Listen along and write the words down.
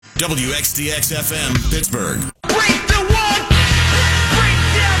WXDX FM, Pittsburgh. Break the wall, break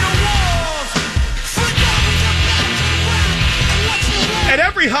down the walls. At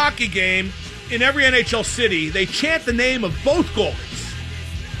every hockey game, in every NHL city, they chant the name of both goalies.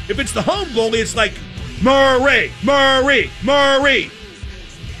 If it's the home goalie, it's like Murray, Murray, Murray.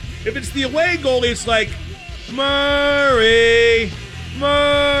 If it's the away goalie, it's like Murray,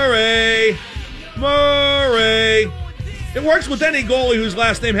 Murray, Murray. It works with any goalie whose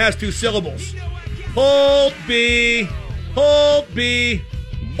last name has two syllables. Holtby, Holtby,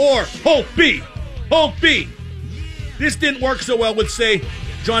 or Holtby, Holtby. This didn't work so well with, say,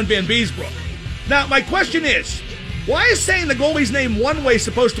 John Van Beesbrook. Now, my question is, why is saying the goalie's name one way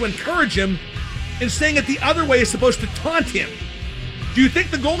supposed to encourage him and saying it the other way is supposed to taunt him? Do you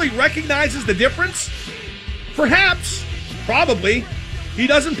think the goalie recognizes the difference? Perhaps, probably, he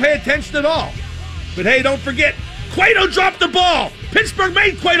doesn't pay attention at all. But hey, don't forget, Cueto dropped the ball. Pittsburgh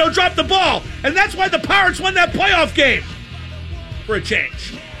made Cueto drop the ball. And that's why the Pirates won that playoff game. For a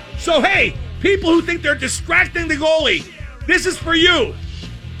change. So hey, people who think they're distracting the goalie, this is for you.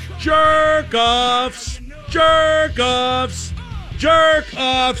 Jerk-offs, jerk-offs,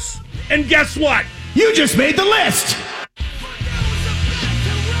 jerk-offs. And guess what? You just made the list.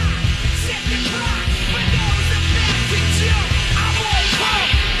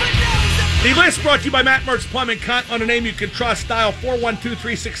 The list brought to you by Matt Mertz Plumbing. Count on a name you can trust. Dial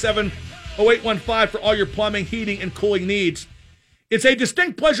 412-367-0815 for all your plumbing, heating, and cooling needs. It's a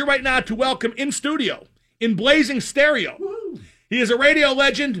distinct pleasure right now to welcome in studio, in blazing stereo. He is a radio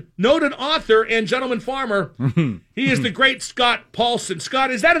legend, noted author, and gentleman farmer. He is the great Scott Paulson. Scott,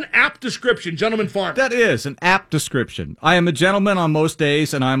 is that an apt description, gentleman farmer? That is an apt description. I am a gentleman on most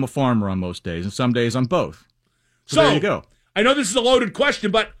days, and I am a farmer on most days, and some days I'm both. So there you go. I know this is a loaded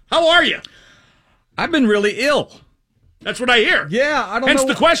question, but how are you? I've been really ill. That's what I hear. Yeah, I don't know. Hence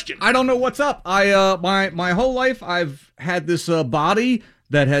the question. I don't know what's up. My whole life I've had this body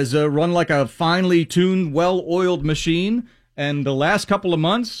that has run like a finely tuned, well-oiled machine. And the last couple of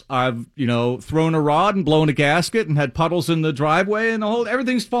months, I've thrown a rod and blown a gasket and had puddles in the driveway, and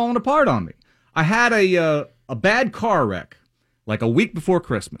everything's falling apart on me. I had a bad car wreck like a week before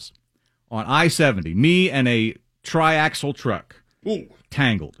Christmas on I-70. Me and a triaxle truck. Ooh.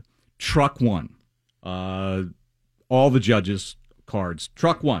 Tangled. Truck won. All the judges' cards.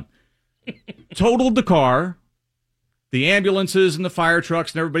 Truck won. Totaled the car. The ambulances and the fire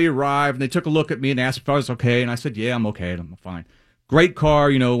trucks and everybody arrived, and they took a look at me and asked if I was okay, and I said, yeah, I'm okay, I'm fine. Great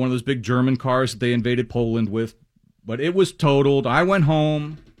car, one of those big German cars that they invaded Poland with, but it was totaled. I went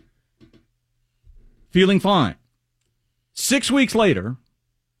home feeling fine. 6 weeks later,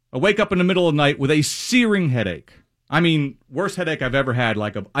 I wake up in the middle of the night with a searing headache. I mean, worst headache I've ever had,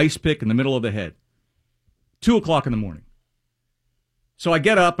 like an ice pick in the middle of the head. 2 o'clock in the morning. So I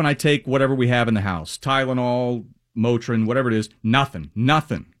get up and I take whatever we have in the house, Tylenol, Motrin, whatever it is, nothing.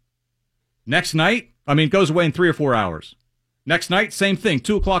 Next night, it goes away in 3 or 4 hours. Next night, same thing,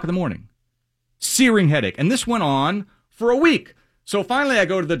 2 o'clock in the morning. Searing headache. And this went on for a week. So finally I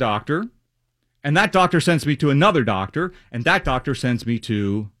go to the doctor, and that doctor sends me to another doctor, and that doctor sends me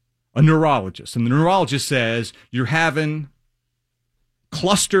to a neurologist. And the neurologist says, you're having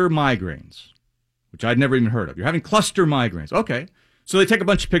cluster migraines, which I'd never even heard of. You're having cluster migraines. Okay. So they take a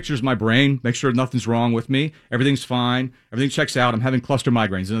bunch of pictures of my brain, make sure nothing's wrong with me. Everything's fine. Everything checks out. I'm having cluster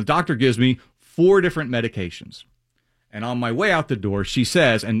migraines. And the doctor gives me 4 different medications. And on my way out the door, she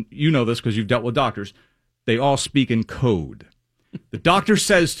says, and you know this because you've dealt with doctors, they all speak in code. The doctor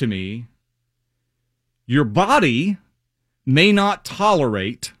says to me, your body may not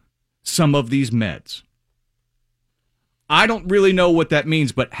tolerate some of these meds. I don't really know what that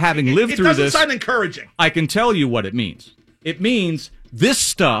means, but having lived through this, it doesn't sound encouraging. I can tell you what it means. It means this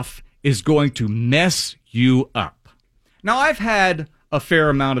stuff is going to mess you up. Now, I've had a fair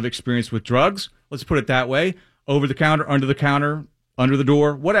amount of experience with drugs. Let's put it that way. Over the counter, under the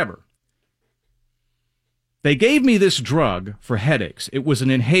door, whatever. They gave me this drug for headaches. It was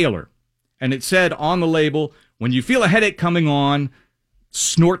an inhaler. And it said on the label, when you feel a headache coming on,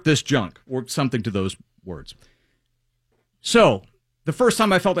 snort this junk, or something to those words. So, the first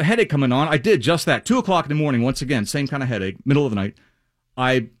time I felt a headache coming on, I did just that. 2 o'clock in the morning, once again, same kind of headache, middle of the night.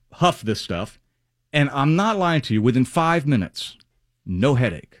 I huffed this stuff, and I'm not lying to you, within 5 minutes, no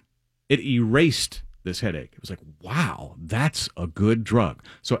headache. It erased this headache. It was like, wow, that's a good drug.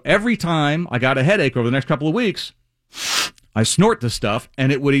 So every time I got a headache over the next couple of weeks, I snort this stuff,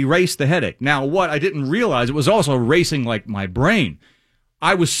 and it would erase the headache. Now, what I didn't realize, it was also erasing, like, my brain.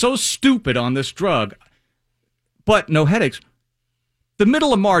 I was so stupid on this drug, but no headaches. The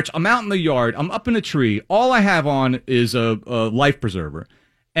middle of March, I'm out in the yard. I'm up in a tree. All I have on is a life preserver.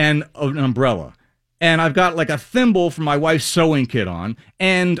 and an umbrella. And I've got like a thimble for my wife's sewing kit on,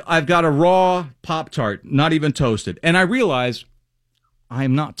 and I've got a raw Pop-Tart, not even toasted. And I realize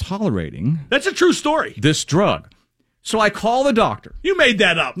I'm not tolerating That's a true story. this drug. So I call the doctor. You made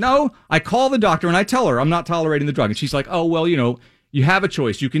that up. No, I call the doctor and I tell her I'm not tolerating the drug. And she's like, oh, well, you have a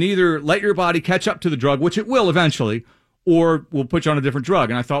choice. You can either let your body catch up to the drug, which it will eventually, or we'll put you on a different drug.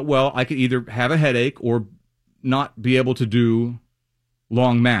 And I thought, well, I could either have a headache or not be able to do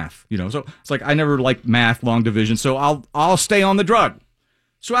long math, So it's like I never liked math, long division, so I'll stay on the drug.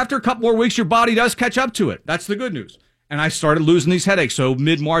 So after a couple more weeks, your body does catch up to it. That's the good news. And I started losing these headaches. So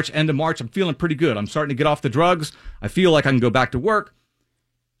mid-March, end of March, I'm feeling pretty good. I'm starting to get off the drugs. I feel like I can go back to work.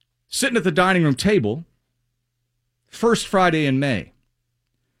 Sitting at the dining room table, first Friday in May,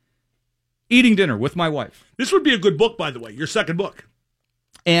 eating dinner with my wife. This would be a good book, by the way, your second book.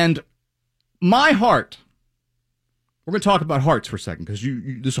 And my heart, we're going to talk about hearts for a second because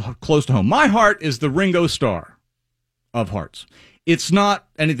this is close to home. My heart is the Ringo Starr of hearts. It's not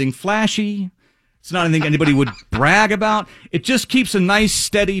anything flashy. It's not anything anybody would brag about. It just keeps a nice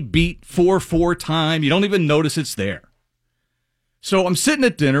steady beat 4/4 time. You don't even notice it's there. So I'm sitting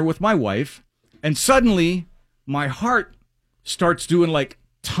at dinner with my wife, and suddenly my heart starts doing like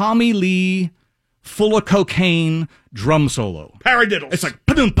Tommy Lee full of cocaine drum solo. Paradiddles. It's like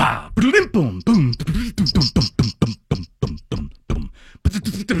boom, boom, boom, boom, boom,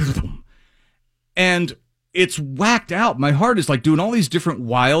 and it's whacked out. My heart is like doing all these different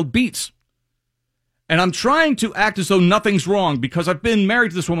wild beats. And I'm trying to act as though nothing's wrong because I've been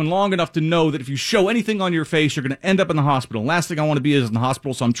married to this woman long enough to know that if you show anything on your face, you're going to end up in the hospital. And last thing I want to be is in the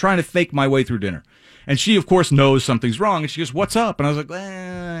hospital, so I'm trying to fake my way through dinner. And she, of course, knows something's wrong. And she goes, what's up? And I was like,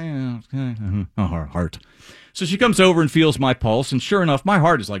 heart. So she comes over and feels my pulse. And sure enough, my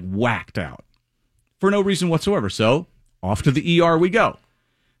heart is like whacked out for no reason whatsoever. So off to the ER we go.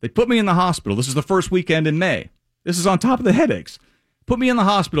 They put me in the hospital. This is the first weekend in May. This is on top of the headaches. Put me in the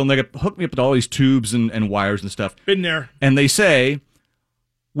hospital, and they hook me up with all these tubes and wires and stuff. Been there. And they say,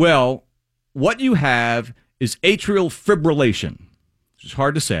 well, what you have is atrial fibrillation, which is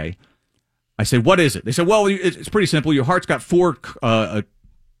hard to say. I say, what is it? They say, well, it's pretty simple. Your heart's got 4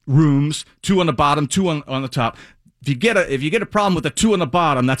 rooms, 2 on the bottom, 2 on the top. If you get a problem with the 2 on the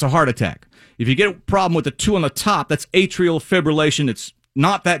bottom, that's a heart attack. If you get a problem with the 2 on the top, that's atrial fibrillation. It's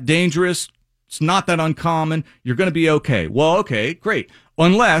not that dangerous. It's not that uncommon. You're going to be okay. Well, okay, great.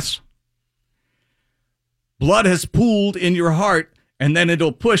 Unless blood has pooled in your heart, and then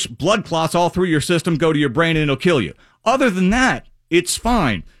it'll push blood clots all through your system, go to your brain, and it'll kill you. Other than that, it's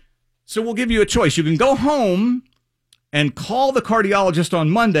fine. So we'll give you a choice. You can go home and call the cardiologist on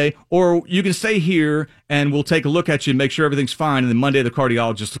Monday, or you can stay here and we'll take a look at you and make sure everything's fine, and then Monday the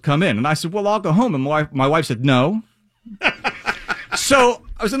cardiologist will come in. And I said, well, I'll go home. And my wife said, no. So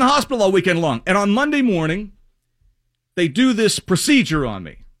I was in the hospital all weekend long, and on Monday morning, they do this procedure on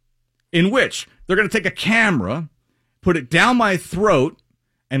me in which they're going to take a camera, put it down my throat,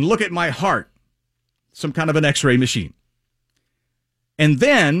 and look at my heart, some kind of an x-ray machine. And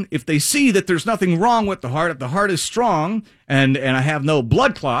then, if they see that there's nothing wrong with the heart, if the heart is strong and I have no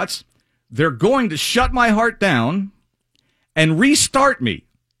blood clots, they're going to shut my heart down and restart me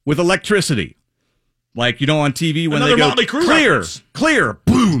with electricity. Like, on TV when Another they go, Motley Crue clear, reference. clear,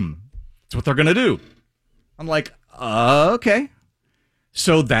 boom. That's what they're going to do. I'm like, okay.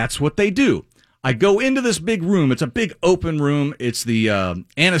 So that's what they do. I go into this big room. It's a big open room. It's the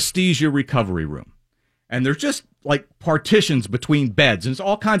anesthesia recovery room. And there's just like partitions between beds. And it's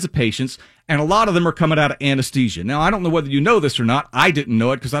all kinds of patients. And a lot of them are coming out of anesthesia. Now, I don't know whether you know this or not. I didn't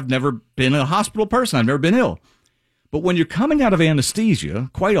know it because I've never been a hospital person. I've never been ill. But when you're coming out of anesthesia,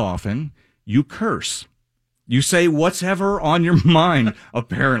 quite often, you curse. You say what's ever on your mind,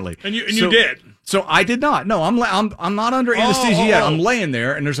 apparently. And you did. So I did not. No, I'm not under anesthesia yet. I'm laying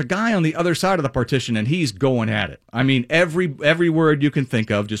there, and there's a guy on the other side of the partition, and he's going at it. I mean, every word you can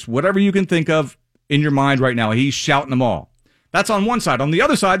think of, just whatever you can think of in your mind right now, he's shouting them all. That's on one side. On the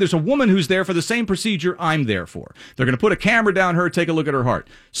other side, there's a woman who's there for the same procedure I'm there for. They're going to put a camera down her, take a look at her heart.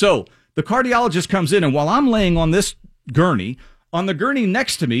 So the cardiologist comes in, and while I'm laying on this gurney, on the gurney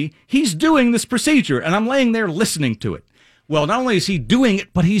next to me, he's doing this procedure, and I'm laying there listening to it. Well, not only is he doing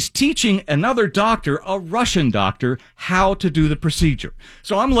it, but he's teaching another doctor, a Russian doctor, how to do the procedure.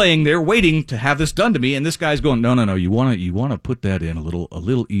 So I'm laying there waiting to have this done to me, and this guy's going, no, you want to put that in a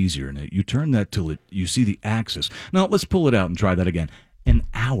little easier, and you turn that till you see the axis. No, let's pull it out and try that again. An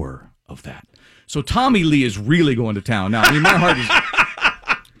hour of that. So Tommy Lee is really going to town now. I mean, my heart is.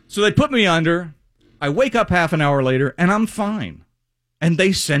 So they put me under. I wake up half an hour later, and I'm fine. And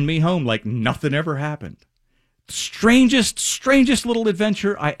they send me home like nothing ever happened. Strangest little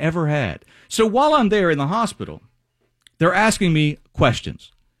adventure I ever had. So while I'm there in the hospital, they're asking me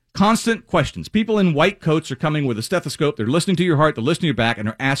questions. Constant questions. People in white coats are coming with a stethoscope. They're listening to your heart. They're listening to your back, and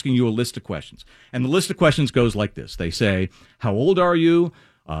they're asking you a list of questions. And the list of questions goes like this. They say, how old are you?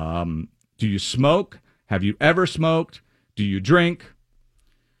 Do you smoke? Have you ever smoked? Do you drink?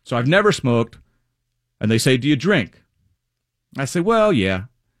 So I've never smoked. And they say, do you drink? I say, well, yeah.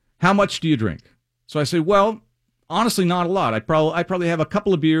 How much do you drink? So I say, well, honestly, not a lot. I probably have a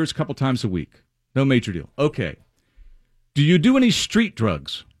couple of beers a couple times a week. No major deal. Okay. Do you do any street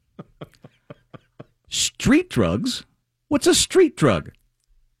drugs? Street drugs? What's a street drug?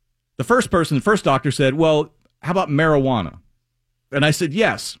 The first doctor said, well, how about marijuana? And I said,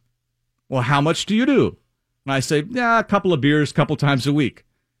 yes. Well, how much do you do? And I say, yeah, a couple of beers, a couple times a week.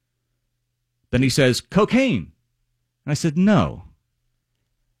 Then he says, cocaine. And I said, no.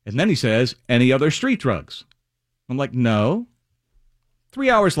 And then he says, any other street drugs? I'm like, no. 3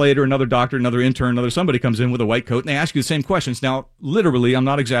 hours later, another doctor, another intern, somebody comes in with a white coat, and they ask you the same questions. Now, literally, I'm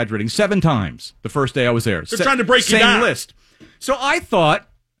not exaggerating, 7 times the first day I was there. They're trying to break you down. Same list. So I thought,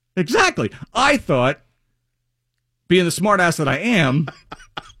 being the smart ass that I am,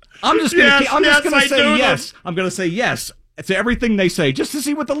 I'm just going to say yes. I'm going to say yes to everything they say, just to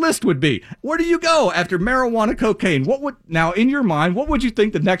see what the list would be. Where do you go after marijuana, cocaine? Now, in your mind, what would you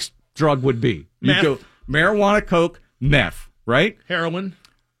think the next drug would be? Meth. You go marijuana, coke, meth. Right? Heroin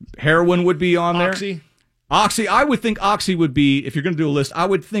would be on there. Oxy. I would think Oxy would be, if you're going to do a list, I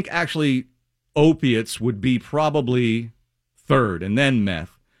would think actually opiates would be probably third and then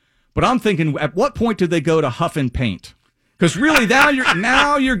meth. But I'm thinking, at what point did they go to huff and paint? Because really,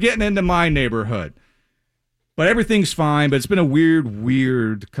 now you're getting into my neighborhood. But everything's fine, but it's been a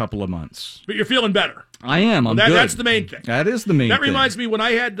weird couple of months. But you're feeling better. I am. I'm good. That's the main thing. That is the main thing. That reminds me, when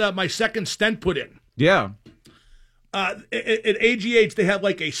I had my second stent put in. Yeah. At AGH, they have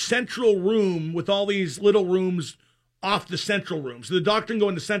like a central room with all these little rooms off the central room. So the doctor can go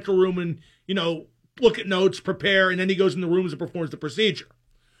in the central room and, look at notes, prepare, and then he goes in the rooms and performs the procedure.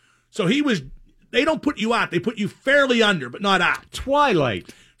 So they don't put you out. They put you fairly under, but not out.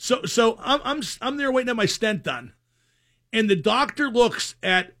 Twilight. So I'm there waiting to have my stent done. And the doctor looks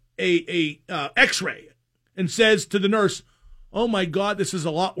at a x-ray and says to the nurse, oh my God, this is a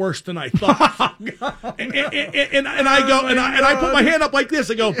lot worse than I thought. and I go, and I put my hand up like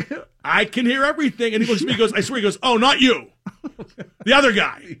this. I go, I can hear everything. And he looks at me, I swear, he goes, oh, not you. The other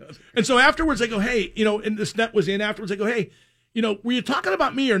guy. And so afterwards I go, hey, and this net was in afterwards. I go, hey, were you talking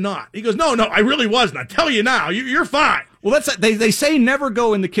about me or not? He goes, no, I really wasn't. I tell you now, you're fine. Well, they say never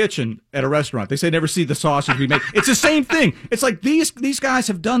go in the kitchen at a restaurant. They say never see the sausage be made. It's the same thing. It's like these guys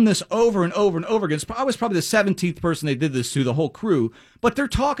have done this over and over and over again. I was probably the 17th person they did this to, the whole crew. But they're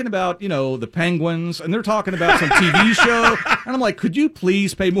talking about, the Penguins, and they're talking about some TV show. And I'm like, could you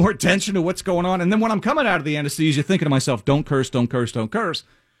please pay more attention to what's going on? And then when I'm coming out of the anesthesia, thinking to myself, don't curse, don't curse, don't curse.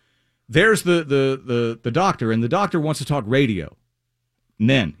 There's the doctor, and the doctor wants to talk radio.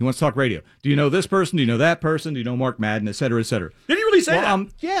 Nen. He wants to talk radio. Do you know this person? Do you know that person? Do you know Mark Madden, et cetera, et cetera? Did he really say that?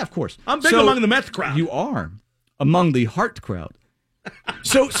 Yeah, of course. I'm big among the meth crowd. You are among the heart crowd.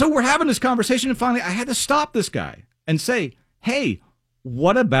 So we're having this conversation, and finally I had to stop this guy and say, hey,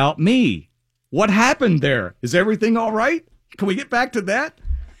 what about me? What happened there? Is everything all right? Can we get back to that?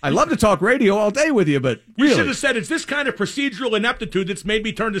 I love to talk radio all day with you, but really. You should have said it's this kind of procedural ineptitude that's made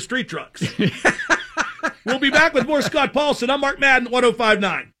me turn to street drugs. We'll be back with more Scott Paulson. I'm Mark Madden,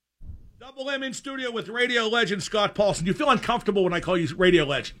 105.9. Double M in studio with radio legend Scott Paulson. You feel uncomfortable when I call you radio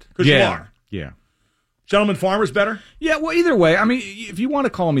legend, because you are. Yeah. Gentleman Farmer's better? Yeah, well, either way. I mean, if you want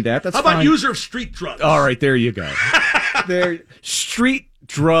to call me that, that's fine. How about user of street drugs? All right, there you go. Street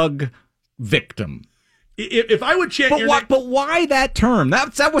drug victim. If I would chant but why that term?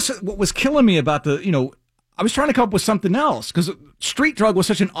 That was what was killing me about the, I was trying to come up with something else, because street drug was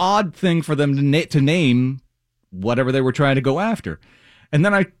such an odd thing for them to name whatever they were trying to go after. And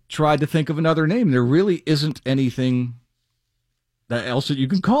then I tried to think of another name. There really isn't anything else that you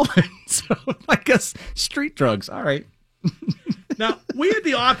can call it. So I guess street drugs. All right. Now, we had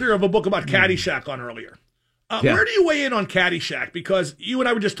the author of a book about Caddyshack on earlier. Yeah. Where do you weigh in on Caddyshack? Because you and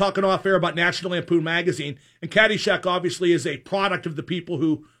I were just talking off air about National Lampoon magazine, and Caddyshack obviously is a product of the people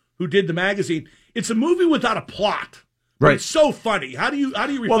who did the magazine. It's a movie without a plot. Right. It's so funny. How do you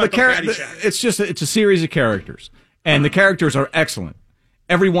reflect on Caddyshack? It's a series of characters, and the characters are excellent,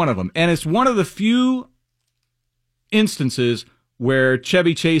 every one of them. And it's one of the few instances where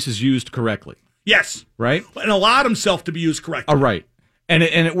Chevy Chase is used correctly. Yes. Right? And allowed himself to be used correctly. Right. And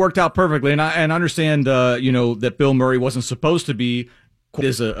it worked out perfectly. And I understand, that Bill Murray wasn't supposed to be quite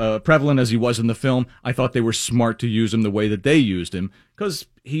as prevalent as he was in the film. I thought they were smart to use him the way that they used him because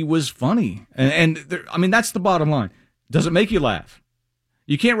he was funny. I mean, that's the bottom line. Does it make you laugh?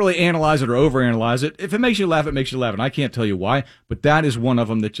 You can't really analyze it or overanalyze it. If it makes you laugh, it makes you laugh, and I can't tell you why, but that is one of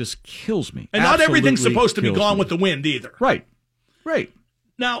them that just kills me. And not everything's Absolutely supposed to be kills Gone me. with the Wind either. Right.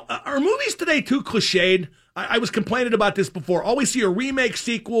 Now, are movies today too cliched? I was complaining about this before. All we see are remakes,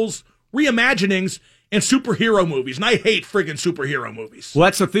 sequels, reimaginings, and superhero movies, and I hate friggin' superhero movies. Well,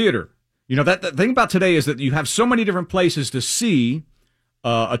 that's the theater. You know, the thing about today is that you have so many different places to see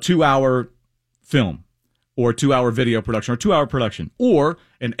a 2-hour film or a 2-hour video production or 2-hour production or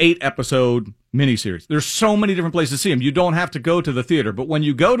an 8-episode miniseries. There's so many different places to see them. You don't have to go to the theater, but when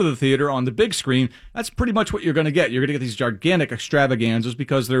you go to the theater on the big screen, that's pretty much what you're going to get. You're going to get these gigantic extravaganzas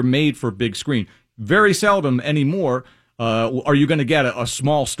because they're made for big screen. Very seldom anymore are you going to get a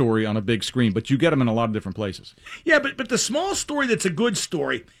small story on a big screen, but you get them in a lot of different places. Yeah, but the small story that's a good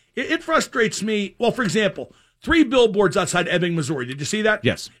story, it frustrates me. Well, for example, 3 billboards outside Ebbing, Missouri. Did you see that?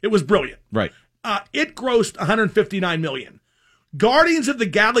 Yes. It was brilliant. Right. It grossed $159 million. Guardians of the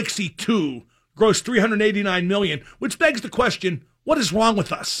Galaxy 2 grossed $389 million, which begs the question, what is wrong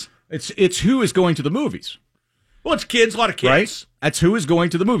with us? It's who is going to the movies. Well, it's kids, a lot of kids. Right? That's who is going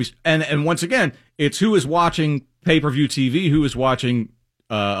to the movies. And once again, it's who is watching pay-per-view TV, who is watching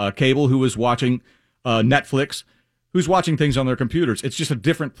cable, who is watching Netflix, who's watching things on their computers. It's just a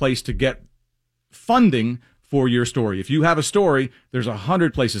different place to get funding for your story. If you have a story, there's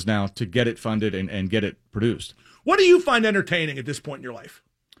 100 places now to get it funded and get it produced. What do you find entertaining at this point in your life?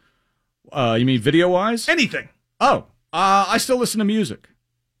 You mean video-wise? Anything. Oh, I still listen to music.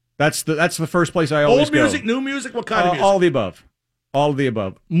 That's the first place I always Old music, go. new music, what kind of music? All of the above. All of the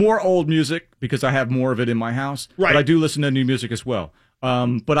above. More old music because I have more of it in my house. Right. But I do listen to new music as well.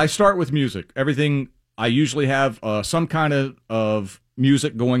 But I start with music. Everything, I usually have some kind of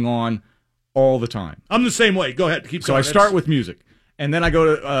music going on all the time. I'm the same way. Go ahead. Keep So going. I start with music. And then I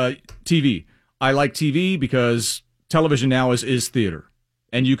go to TV. I like TV because television now is theater.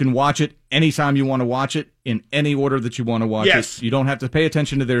 And you can watch it anytime you want to watch it, in any order that you want to watch it. You don't have to pay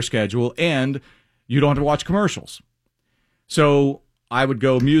attention to their schedule, and you don't have to watch commercials. So I would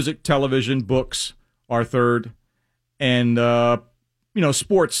go music, television, books are third, and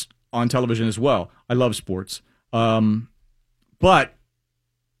sports on television as well. I love sports, but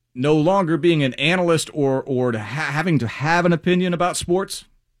no longer being an analyst or having to have an opinion about sports,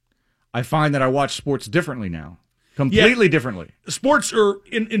 I find that I watch sports differently now. Completely differently. Sports are,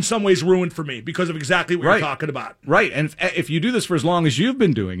 in some ways, ruined for me because of exactly what you're talking about. Right. And if you do this for as long as you've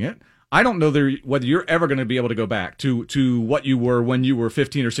been doing it, I don't know whether you're ever going to be able to go back to what you were when you were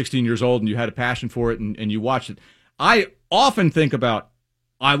 15 or 16 years old and you had a passion for it and you watched it. I often think about,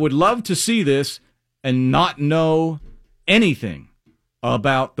 I would love to see this and not know anything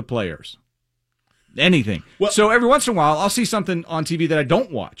about the players. Anything. Well, so every once in a while, I'll see something on TV that I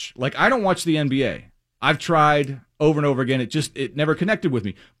don't watch. Like, I don't watch the NBA. I've tried over and over again. It never connected with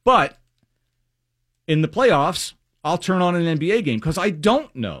me. But in the playoffs, I'll turn on an NBA game because I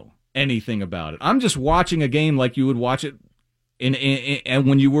don't know anything about it. I'm just watching a game like you would watch it in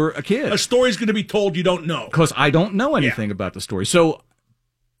when you were a kid. A story's going to be told you don't know. Because I don't know anything about the story. So,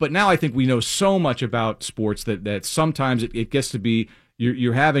 but now I think we know so much about sports that sometimes it gets to be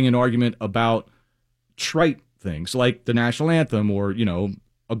you're having an argument about trite things like the national anthem or,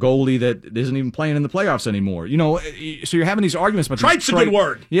 a goalie that isn't even playing in the playoffs anymore. So you're having these arguments about Trite's a good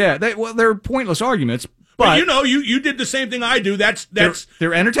word. Yeah, they're pointless arguments. But you did the same thing I do. That's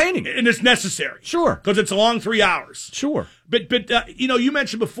they're entertaining and it's necessary. Sure, because it's a long 3 hours. Sure, but you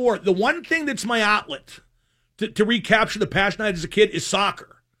mentioned before the one thing that's my outlet to recapture the passion I had as a kid is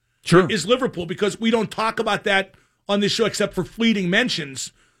soccer. Sure, is Liverpool because we don't talk about that on this show except for fleeting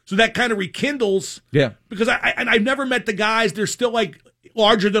mentions. So that kind of rekindles. Yeah, because I've never met the guys. They're still like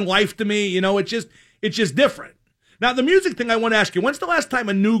larger than life to me. It's just different. Now the music thing I want to ask you: when's the last time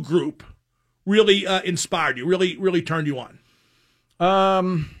a new group really inspired you, really turned you on?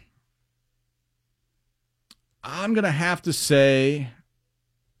 I'm going to have to say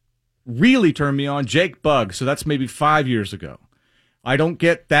really turned me on, Jake Bugg. So that's maybe 5 years ago. I don't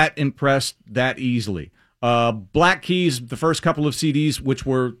get that impressed that easily. Black Keys, the first couple of CDs, which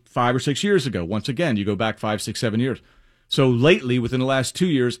were 5 or 6 years ago. Once again, you go back 5, 6, 7 years. So lately, within the last 2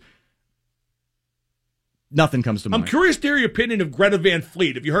 years, nothing comes to mind. I'm curious to hear your opinion of Greta Van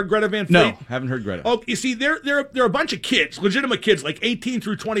Fleet. Have you heard Greta Van Fleet? No, haven't heard Greta. Oh, you see, they're a bunch of kids, legitimate kids, like 18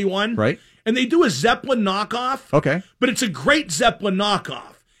 through 21. Right. And they do a Zeppelin knockoff. Okay. But it's a great Zeppelin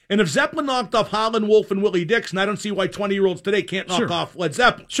knockoff. And if Zeppelin knocked off Howlin' Wolf and Willie Dixon, I don't see why 20-year-olds today can't knock off Led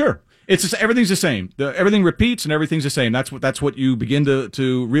Zeppelin. Sure. It's just, everything's the same. Everything repeats and everything's the same. That's what you begin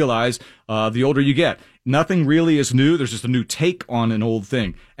to realize the older you get. Nothing really is new. There's just a new take on an old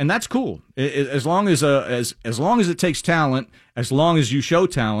thing, and that's cool. As long as it takes talent, as long as you show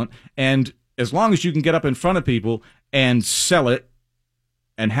talent, and as long as you can get up in front of people and sell it,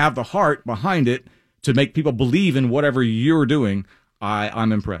 and have the heart behind it to make people believe in whatever you're doing,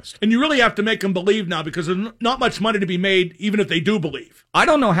 I'm impressed. And you really have to make them believe now, because there's not much money to be made, even if they do believe. I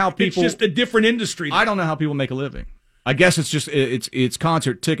don't know how people. It's just a different industry now. I don't know how people make a living. I guess it's just it's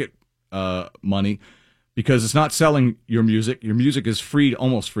concert ticket money, because it's not selling your music. Your music is free,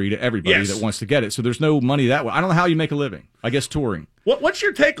 almost free to everybody that wants to get it. So there's no money that way. I don't know how you make a living. I guess touring. What's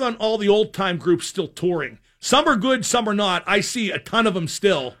your take on all the old time groups still touring? Some are good, some are not. I see a ton of them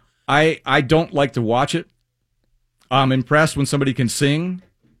still. I don't like to watch it. I'm impressed when somebody can sing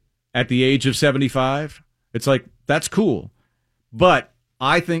at the age of 75. It's like, that's cool. But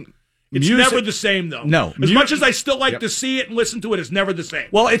I think it's music, never the same, though. No. As much as I still like to see it and listen to it, it's never the same.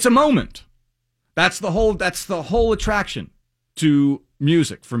 Well, it's a moment. That's the whole attraction to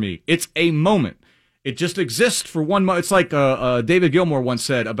music for me. It's a moment. It just exists for one moment. It's like David Gilmour once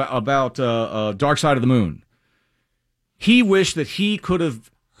said about Dark Side of the Moon. He wished that he could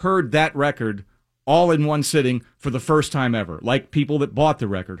have heard that record all in one sitting for the first time ever, like people that bought the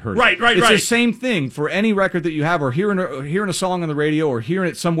record heard it. Right. It's the same thing for any record that you have, or hearing a song on the radio, or hearing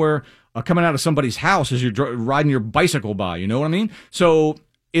it somewhere coming out of somebody's house as you're riding your bicycle by. You know what I mean? So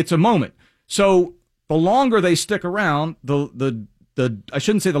it's a moment. So the longer they stick around, the I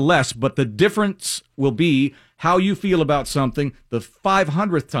shouldn't say the less, but the difference will be how you feel about something the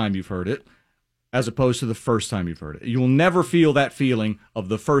 500th time you've heard it, as opposed to the first time you've heard it. You will never feel that feeling of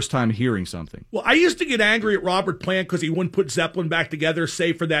the first time hearing something. Well, I used to get angry at Robert Plant because he wouldn't put Zeppelin back together,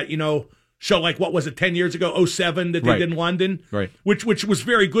 save for that, show like, what was it, 10 years ago, 07, that they did in London? Right. Which was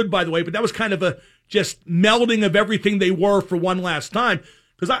very good, by the way, but that was kind of a just melding of everything they were for one last time.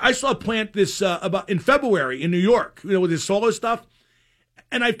 Because I saw Plant this about in February in New York, with his solo stuff.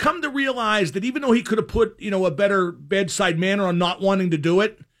 And I've come to realize that even though he could have put, a better bedside manner on not wanting to do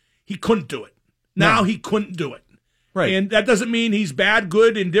it, he couldn't do it. Now he couldn't do it. Right. And that doesn't mean he's bad,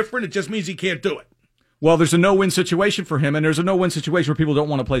 good, indifferent. It just means he can't do it. Well, there's a no-win situation for him, and there's a no-win situation where people don't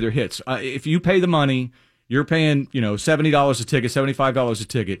want to play their hits. If you pay the money, you're paying, $70 a ticket, $75 a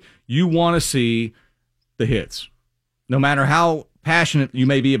ticket. You want to see the hits. No matter how passionate you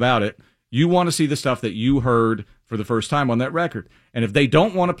may be about it, you want to see the stuff that you heard for the first time on that record. And if they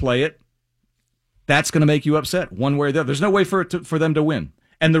don't want to play it, that's going to make you upset one way or the other. There's no way for them to win.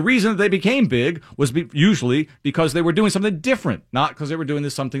 And the reason that they became big was usually because they were doing something different, not because they were doing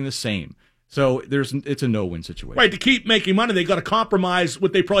something the same. So it's a no-win situation. Right, to keep making money, they got to compromise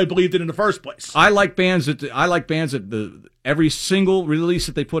what they probably believed in the first place. I like bands that every single release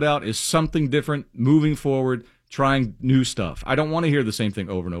that they put out is something different, moving forward, trying new stuff. I don't want to hear the same thing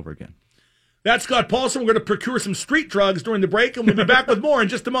over and over again. That's Scott Paulson. We're going to procure some street drugs during the break, and we'll be back with more in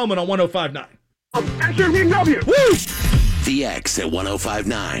just a moment on 105.9. SMBW! Woo! The X at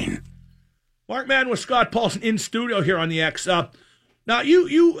 105.9. Mark Madden with Scott Paulson in studio here on the X. Now,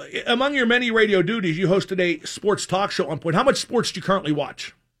 you among your many radio duties, you hosted a sports talk show at one point. How much sports do you currently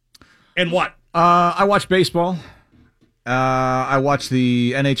watch? And what? I watch baseball. I watch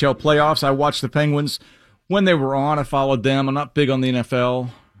the NHL playoffs. I watched the Penguins when they were on. I followed them. I'm not big on the NFL.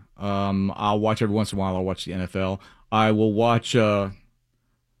 I'll watch every once in a while. I'll watch the NFL. I will watch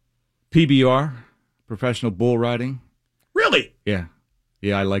PBR, professional bull riding. Really? Yeah,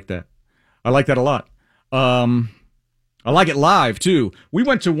 I like that. I like that a lot. I like it live, too. We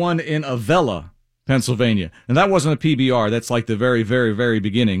went to one in Avella, Pennsylvania, and that wasn't a PBR. That's like the very, very, very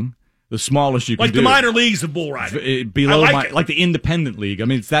beginning, the smallest you can do. Like the minor leagues of bull riding. Below like the independent league. I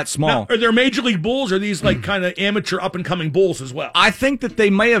mean, it's that small. Now, are there major league bulls, or are these like kind of amateur up-and-coming bulls as well? I think that they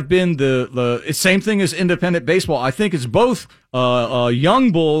may have been the same thing as independent baseball. I think it's both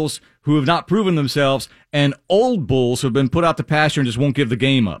young bulls who have not proven themselves and old bulls who have been put out to pasture and just won't give the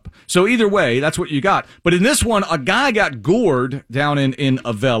game up. So either way, that's what you got. But in this one, a guy got gored down in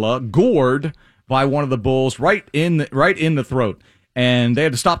Avella, gored by one of the bulls right in the throat. And they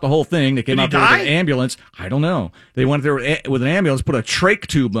had to stop the whole thing. They came out there with an ambulance. I don't know. They went there with an ambulance, put a trach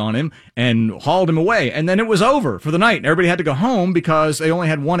tube on him, and hauled him away. And then it was over for the night. And everybody had to go home because they only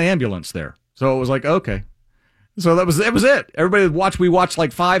had one ambulance there. So it was like, okay. So that was it. Everybody we watched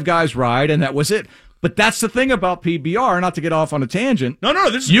like 5 guys ride, and that was it. But that's the thing about PBR, not to get off on a tangent.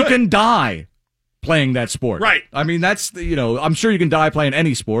 No, this is you good. can die playing that sport. Right. I mean, that's, I'm sure you can die playing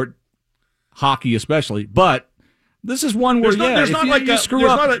any sport, hockey especially, but this is one where, there's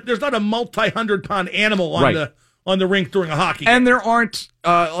not a multi-100-pound animal on on the rink during a hockey game. And there aren't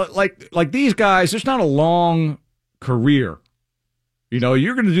like these guys. There's not a long career. You know,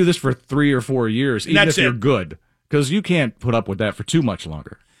 you're going to do this for 3 or 4 years, even if you're good, because you can't put up with that for too much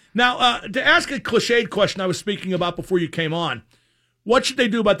longer. Now, to ask a cliched question I was speaking about before you came on, what should they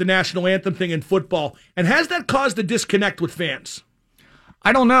do about the national anthem thing in football? And has that caused a disconnect with fans?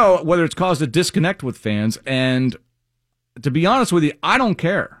 I don't know whether it's caused a disconnect with fans, and to be honest with you, I don't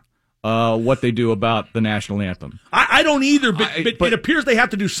care what they do about the national anthem. I don't either, but it appears they have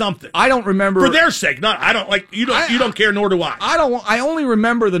to do something. I don't remember for their sake. I don't care, nor do I. I only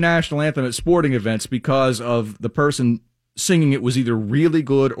remember the national anthem at sporting events because of the person singing it was either really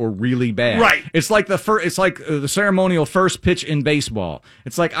good or really bad. Right. It's like the ceremonial first pitch in baseball.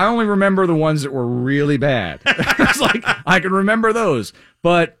 It's like I only remember the ones that were really bad. It's like I can remember those.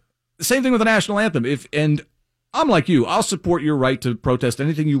 But same thing with the national anthem. And I'm like you. I'll support your right to protest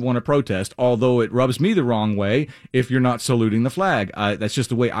anything you want to protest, although it rubs me the wrong way if you're not saluting the flag. That's just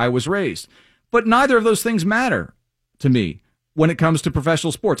the way I was raised. But neither of those things matter to me when it comes to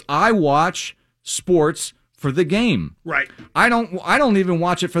professional sports. I watch sports for the game. Right. I don't even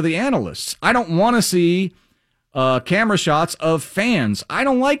watch it for the analysts. I don't want to see camera shots of fans. I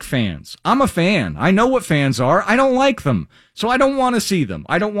don't like fans. I'm a fan. I know what fans are. I don't like them. So I don't want to see them.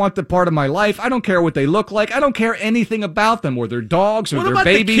 I don't want the part of my life. I don't care what they look like. I don't care anything about them or their dogs or their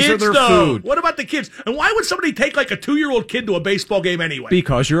babies or their food. What about the kids? And why would somebody take like a 2-year-old kid to a baseball game anyway?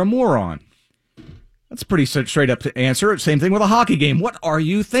 Because you're a moron. That's a pretty straight up answer. Same thing with a hockey game. What are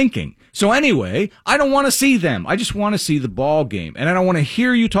you thinking? So anyway, I don't want to see them. I just want to see the ball game. And I don't want to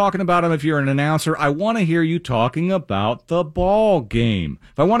hear you talking about them if you're an announcer. I want to hear you talking about the ball game.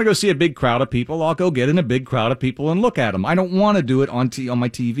 If I want to go see a big crowd of people, I'll go get in a big crowd of people and look at them. I don't want to do it on my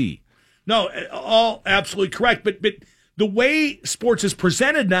TV. No, all absolutely correct. But the way sports is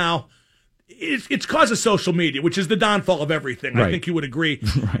presented now, it's cause of social media, which is the downfall of everything. Right. I think you would agree.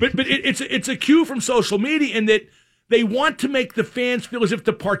 Right. But it's a cue from social media in that they want to make the fans feel as if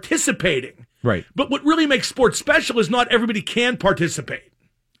they're participating. Right. But what really makes sports special is not everybody can participate.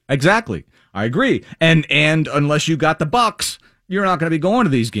 Exactly. I agree. And unless you got the bucks, you're not going to be going to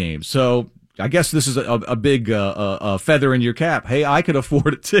these games. So I guess this is a big feather in your cap. Hey, I could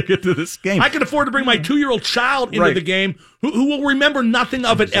afford a ticket to this game. I can afford to bring my 2-year-old child into the game who will remember nothing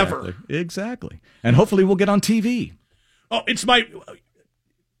of it ever. Exactly. And hopefully we'll get on TV. Oh,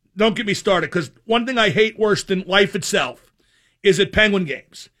 don't get me started, because one thing I hate worse than life itself is at Penguin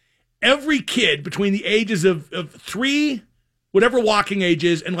games. Every kid between the ages of 3, whatever walking age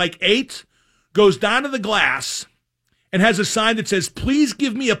is, and like 8, goes down to the glass and has a sign that says, please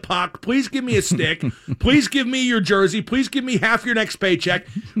give me a puck, please give me a stick, please give me your jersey, please give me half your next paycheck.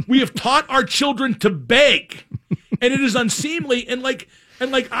 We have taught our children to beg, and it is unseemly. And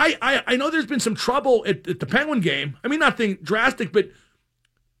I know there's been some trouble at the Penguin game. I mean, nothing drastic, but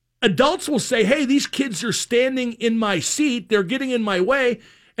adults will say, hey, these kids are standing in my seat, they're getting in my way,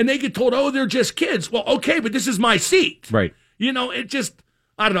 and they get told, oh, they're just kids. Well, okay, but this is my seat. Right. You know, it just,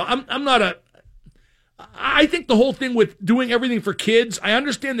 I don't know. I think the whole thing with doing everything for kids, I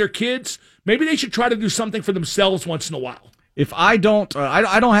understand they're kids. Maybe they should try to do something for themselves once in a while. If I don't,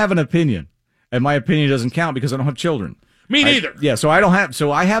 I don't have an opinion, and my opinion doesn't count because I don't have children. Me neither.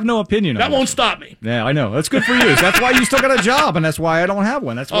 I have no opinion on that. Won't stop me. Yeah, I know. That's good for you. That's why you still got a job, and that's why I don't have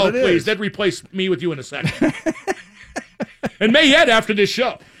one. That's what it is. Please, they'd replace me with you in a second. And may yet after this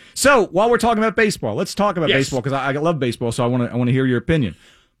show. So, while we're talking about baseball, let's talk about baseball, because I love baseball, so I want to hear your opinion.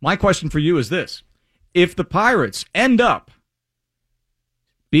 My question for you is this. If the Pirates end up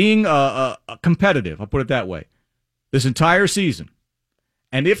being competitive, I'll put it that way, this entire season,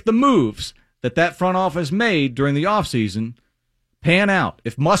 and if the moves that front office made during the offseason pan out,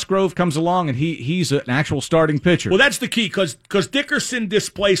 if Musgrove comes along and he's an actual starting pitcher. Well, that's the key, because Dickerson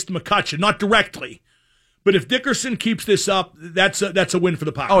displaced McCutchen, not directly. But if Dickerson keeps this up, that's a win for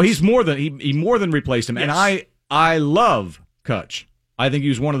the Pirates. Oh, he more than replaced him. Yes. And I love Kutch. I think he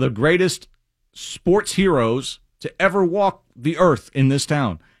was one of the greatest sports heroes to ever walk the earth in this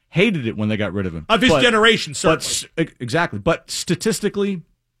town. Hated it when they got rid of him. Of his generation, certainly. Exactly. But statistically,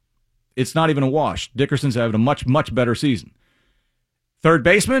 it's not even a wash. Dickerson's having a much, much better season. Third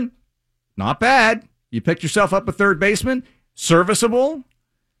baseman, not bad. You picked yourself up a third baseman. Serviceable.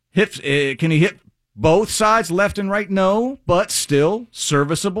 Can he hit both sides, left and right? No, but still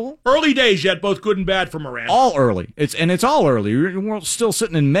serviceable. Early days yet, both good and bad for Moran. All early. It's all early. We're still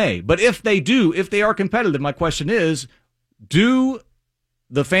sitting in May. But if they are competitive, my question is, do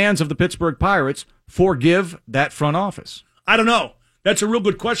the fans of the Pittsburgh Pirates forgive that front office? I don't know, That's a real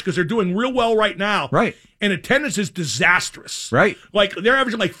good question because they're doing real well right now. Right. And attendance is disastrous. Right. Like they're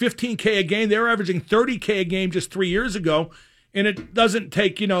averaging like 15K a game. They were averaging 30K a game just 3 years ago. And it doesn't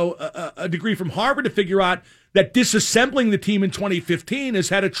take, a degree from Harvard to figure out that disassembling the team in 2015 has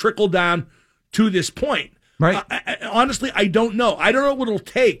had a trickle down to this point. Right. Honestly, I don't know. I don't know what it'll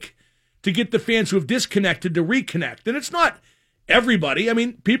take to get the fans who have disconnected to reconnect. And it's not everybody. I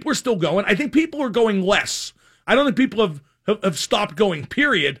mean, people are still going. I think people are going less. I don't think people have stopped going,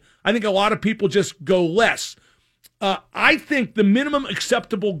 period. I think a lot of people just go less. I think the minimum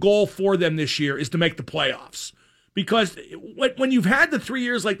acceptable goal for them this year is to make the playoffs. Because when you've had the 3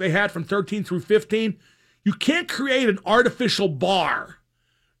 years like they had from 13 through 15, you can't create an artificial bar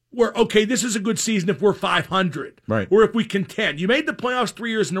where, okay, this is a good season if we're 500. Right. Or if we contend. You made the playoffs 3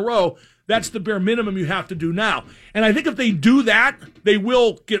 years in a row. That's the bare minimum you have to do now. And I think if they do that, they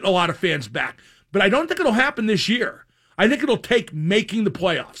will get a lot of fans back. But I don't think it'll happen this year. I think it'll take making the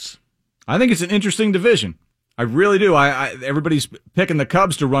playoffs. I think it's an interesting division. I really do. Everybody's picking the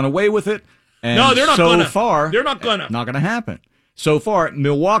Cubs to run away with it. And no, they're not so far, they're not gonna. Not gonna happen. So far,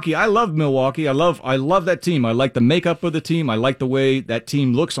 Milwaukee. I love Milwaukee. I love that team. I like the makeup of the team. I like the way that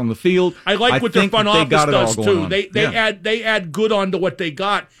team looks on the field. I like what their front office does too. They add good onto what they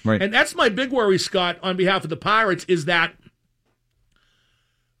got, right. And that's my big worry, Scott, on behalf of the Pirates, is that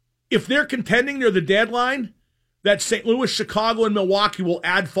if they're contending near the deadline, that St. Louis, Chicago, and Milwaukee will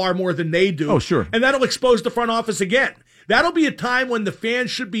add far more than they do. Oh, sure. And that'll expose the front office again. That'll be a time when the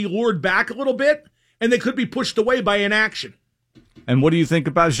fans should be lured back a little bit, and they could be pushed away by inaction. And what do you think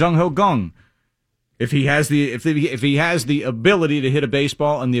about Jung Ho Kang? If he has the ability to hit a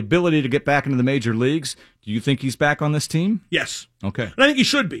baseball and the ability to get back into the major leagues, do you think he's back on this team? Yes. Okay. And I think he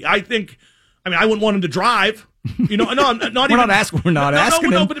should be. I wouldn't want him to drive. No, I'm not. We're not asking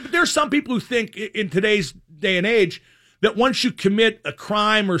him. No, but there's some people who think in today's day and age that once you commit a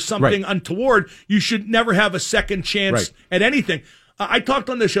crime or something untoward, you should never have a second chance at anything. I talked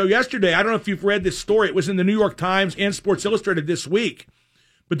on the show yesterday. I don't know if you've read this story. It was in the New York Times and Sports Illustrated this week.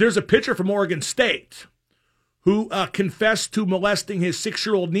 But there's a pitcher from Oregon State who confessed to molesting his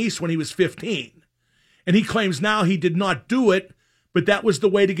 6-year-old niece when he was 15. And he claims now he did not do it, but that was the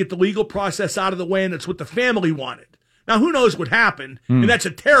way to get the legal process out of the way, and it's what the family wanted. Now, who knows what happened, and that's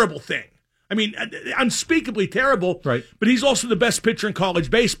a terrible thing. I mean, unspeakably terrible, right. But he's also the best pitcher in college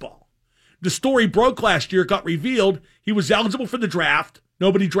baseball. The story broke last year, got revealed. He was eligible for the draft.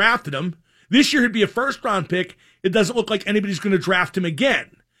 Nobody drafted him. This year he'd be a first-round pick. It doesn't look like anybody's going to draft him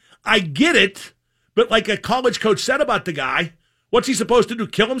again. I get it, but like a college coach said about the guy, what's he supposed to do,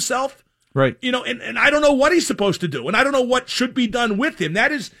 kill himself? Right. And I don't know what he's supposed to do, and I don't know what should be done with him.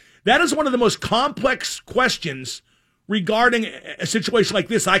 That is one of the most complex questions regarding a situation like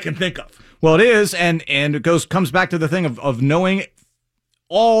this I can think of. Well, it is, and it comes back to the thing of knowing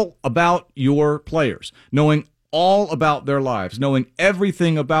all about your players, knowing all about their lives, knowing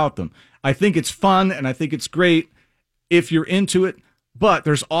everything about them. I think it's fun, and I think it's great if you're into it, but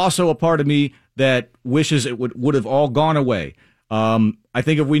there's also a part of me that wishes it would have all gone away. I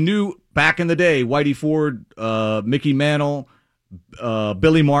think if we knew back in the day, Whitey Ford, Mickey Mantle,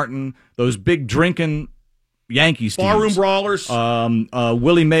 Billy Martin, those big drinking Yankees teams. Barroom brawlers.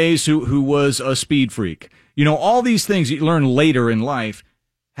 Willie Mays, who was a speed freak. All these things you learn later in life.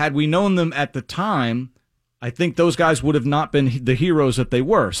 Had we known them at the time, I think those guys would have not been the heroes that they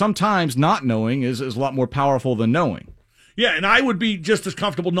were. Sometimes not knowing is a lot more powerful than knowing. Yeah, and I would be just as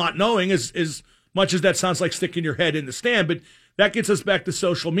comfortable not knowing as much as that sounds like sticking your head in the stand. But that gets us back to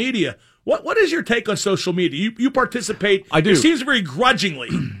social media. What is your take on social media? You participate. I do. It seems very grudgingly.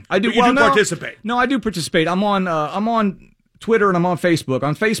 I do. You participate. No, I do participate. I'm on Twitter and I'm on Facebook.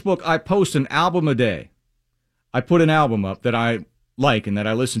 On Facebook, I post an album a day. I put an album up that I like and that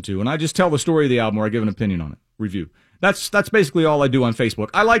I listen to, and I just tell the story of the album or I give an opinion on it, review. That's basically all I do on Facebook.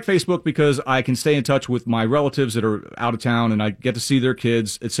 I like Facebook because I can stay in touch with my relatives that are out of town and I get to see their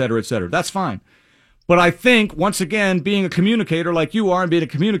kids, et cetera, et cetera. That's fine. But I think, once again, being a communicator like you are and being a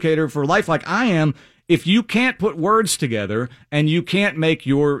communicator for life like I am, if you can't put words together and you can't make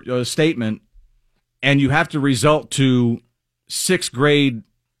your statement and you have to result to 6th grade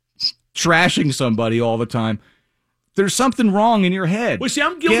trashing somebody all the time, there's something wrong in your head. Well, see,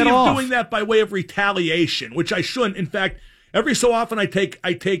 I'm guilty of doing that by way of retaliation, which I shouldn't. In fact, every so often I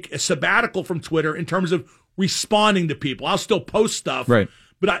take a sabbatical from Twitter in terms of responding to people. I'll still post stuff. Right.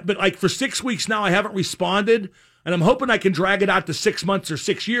 But like for 6 weeks now, I haven't responded, and I'm hoping I can drag it out to 6 months or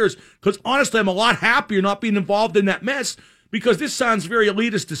 6 years, because honestly, I'm a lot happier not being involved in that mess, because this sounds very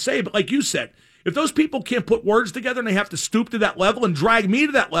elitist to say, but like you said, if those people can't put words together and they have to stoop to that level and drag me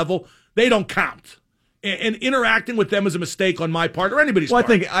to that level, they don't count. and interacting with them is a mistake on my part or anybody's Well,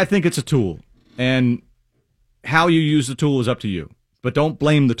 part. I think it's a tool, and how you use the tool is up to you. But don't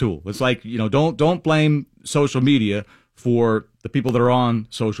blame the tool. It's like, don't blame social media for the people that are on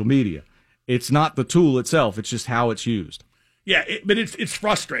social media. It's not the tool itself. It's just how it's used. Yeah, but it's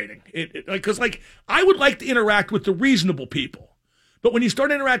frustrating. Because I would like to interact with the reasonable people. But when you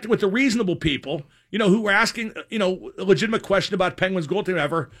start interacting with the reasonable people, who are asking, a legitimate question about Penguins goaltending,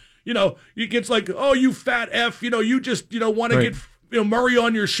 whatever, it gets like, oh, you fat F, you just, want to get, Murray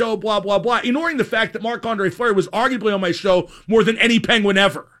on your show, blah, blah, blah. Ignoring the fact that Marc-Andre Fleury was arguably on my show more than any Penguin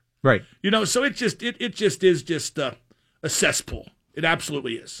ever. Right. So it just is just a cesspool. It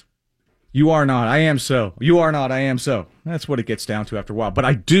absolutely is. You are not. I am so. You are not. I am so. That's what it gets down to after a while. But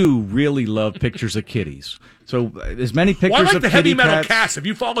I do really love pictures of kitties. So as many pictures I like of the heavy kitty metal cats. cats. Have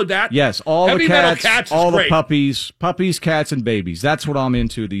you followed that? Yes, all heavy the metal cats, cats is all great. the puppies, cats, and babies. That's what I'm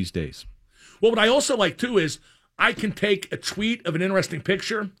into these days. Well, what I also like too is I can take a tweet of an interesting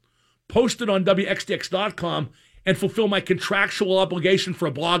picture, post it on WXDX.com, and fulfill my contractual obligation for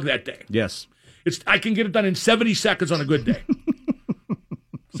a blog that day. Yes. I can get it done in 70 seconds on a good day.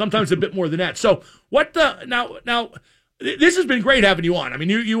 Sometimes a bit more than that. So now this has been great having you on. I mean,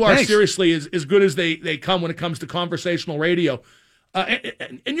 you are Thanks. seriously as good as they come when it comes to conversational radio.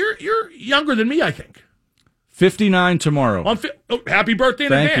 And you're younger than me, I think. 59 tomorrow. Happy birthday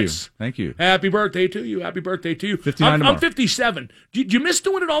in advance. Thank you. Happy birthday to you. Happy birthday to you. 59 I'm tomorrow. 57. Do you miss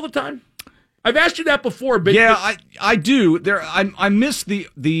doing it all the time? I've asked you that before, but Yeah, I do. I miss the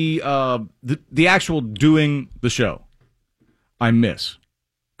actual doing the show. I miss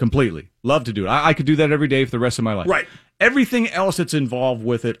completely. Love to do it. I could do that every day for the rest of my life. Right. Everything else that's involved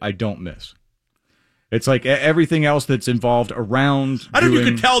with it, I don't miss. It's like everything else that's involved around. I don't know if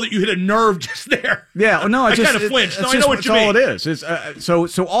you could tell that you hit a nerve just there. Yeah, no, I kind of flinched. No, I know what you mean. That's all it is. It's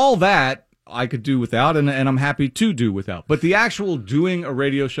so all that I could do without, and I'm happy to do without. But the actual doing a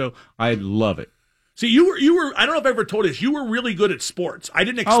radio show, I love it. See, you were. I don't know if I ever told you this. You were really good at sports. I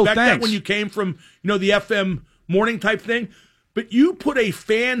didn't expect that when you came from the FM morning type thing. But you put a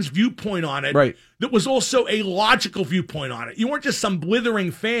fan's viewpoint on it that was also a logical viewpoint on it. You weren't just some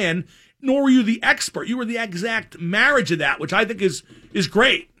blithering fan, nor were you the expert. You were the exact marriage of that, which I think is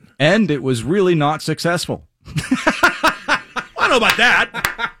great. And it was really not successful. I don't know about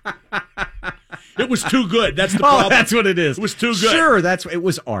that. It was too good. That's the problem. Oh, that's what it is. It was too good. Sure, it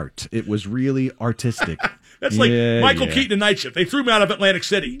was art. It was really artistic. That's like Michael Keaton in Night Shift. They threw me out of Atlantic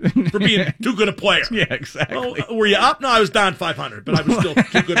City for being too good a player. Yeah, exactly. Well, were you up? No, I was down 500, but I was still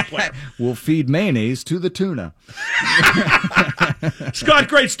too good a player. We'll feed mayonnaise to the tuna. Scott,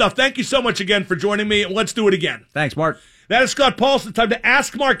 great stuff. Thank you so much again for joining me. Let's do it again. Thanks, Mark. That is Scott Paulson. Time to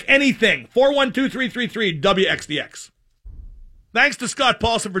ask Mark anything. 412-333-WXDX. Thanks to Scott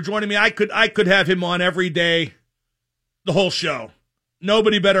Paulson for joining me. I could have him on every day, the whole show.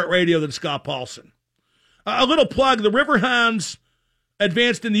 Nobody better at radio than Scott Paulson. A little plug, the Riverhounds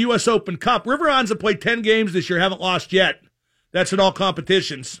advanced in the U.S. Open Cup. Riverhounds have played 10 games this year, haven't lost yet. That's in all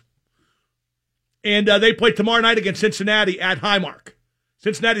competitions. And they play tomorrow night against Cincinnati at Highmark.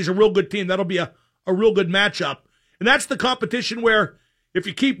 Cincinnati's a real good team. That'll be a real good matchup. And that's the competition where if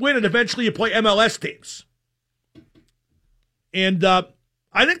you keep winning, eventually you play MLS teams. And I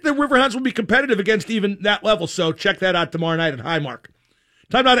think the Riverhounds will be competitive against even that level, so check that out tomorrow night at Highmark.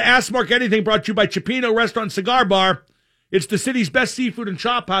 Time now to Ask Mark Anything, brought to you by Cipino Restaurant and Cigar Bar. It's the city's best seafood and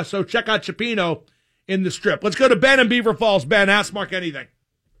chop house, so check out Cipino in the Strip. Let's go to Ben in Beaver Falls. Ben, Ask Mark Anything.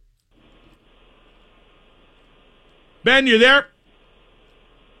 Ben, you there?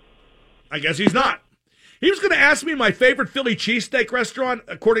 I guess he's not. He was going to ask me my favorite Philly cheesesteak restaurant,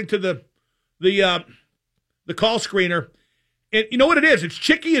 according to the call screener. And you know what it is? It's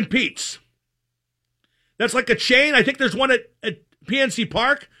Chicky and Pete's. That's like a chain. I think there's one at PNC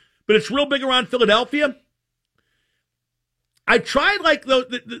Park, but it's real big around Philadelphia. I tried like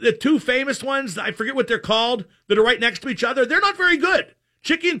the two famous ones. I forget what they're called, that are right next to each other. They're not very good.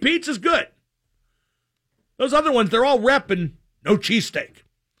 Chicky and Pete's is good. Those other ones, they're all rep and no cheesesteak.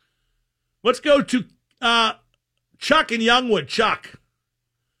 Let's go to Chuck in Youngwood. Chuck,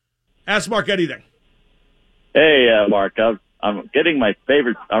 ask Mark anything. Hey, Mark, I'm getting a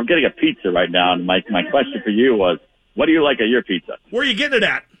pizza right now, and my question for you was, what do you like at your pizza? Where are you getting it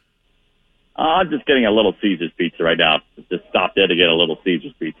at? I'm just getting a Little Caesars pizza right now. Just stopped there to get a Little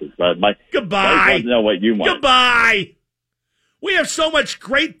Caesars pizza. But Goodbye. I want to know what you want. Goodbye. We have so much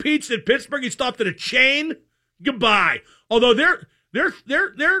great pizza in Pittsburgh. You stopped at a chain. Goodbye. Although their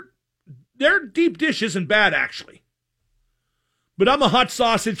deep dish isn't bad, actually. But I'm a hot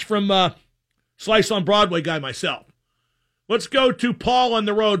sausage from Slice on Broadway guy myself. Let's go to Paul on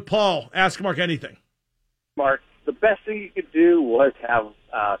the road. Paul, ask Mark anything. Mark, the best thing you could do was have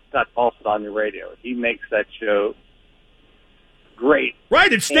Scott Paulson on your radio. He makes that show great.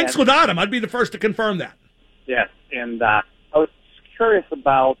 Right, it stinks without him. I'd be the first to confirm that. Yes, and I was curious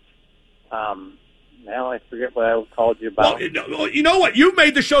about, now I forget what I called you about. Well, you know what? You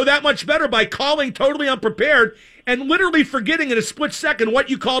made the show that much better by calling totally unprepared and literally forgetting in a split second what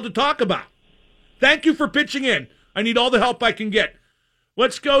you called to talk about. Thank you for pitching in. I need all the help I can get.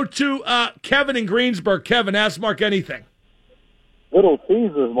 Let's go to Kevin in Greensburg. Kevin, ask Mark anything. Little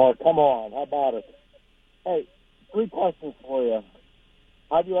Caesars, Mark. Come on. How about it? Hey, 3 questions for you.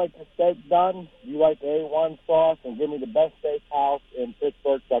 How do you like the steak done? Do you like the A1 sauce? And give me the best steakhouse in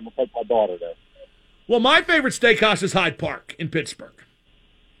Pittsburgh so I can take my daughter there. Well, my favorite steakhouse is Hyde Park in Pittsburgh.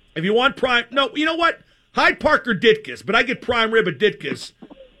 If you want prime... No, you know what? Hyde Park or Ditka's, but I get prime rib at Ditka's.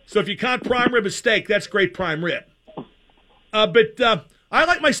 So if you count prime rib as steak, that's great prime rib. But I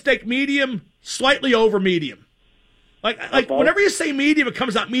like my steak medium, slightly over medium. Like whenever you say medium, it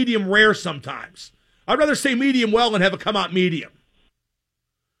comes out medium rare sometimes. I'd rather say medium well and have it come out medium.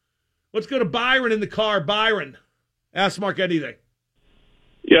 Let's go to Byron in the car. Byron, ask Mark anything.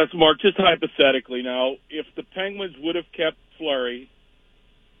 Yes, Mark, just hypothetically now, if the Penguins would have kept Fleury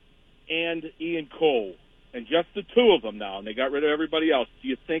and Ian Cole, and just the 2 of them now, and they got rid of everybody else, do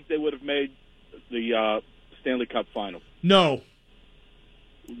you think they would have made the Stanley Cup final? No.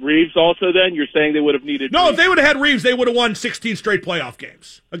 Reeves also then? You're saying they would have needed... No, Reeves? if they would have had Reeves, they would have won 16 straight playoff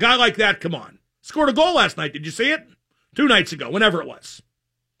games. A guy like that, come on. Scored a goal last night. Did you see it? 2 nights ago, whenever it was.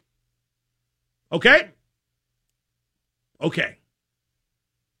 Okay? Okay.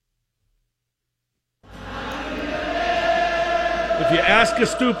 If you ask a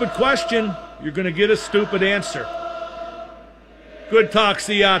stupid question, you're going to get a stupid answer. Good talk.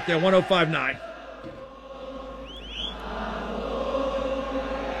 See you out there. 105.9.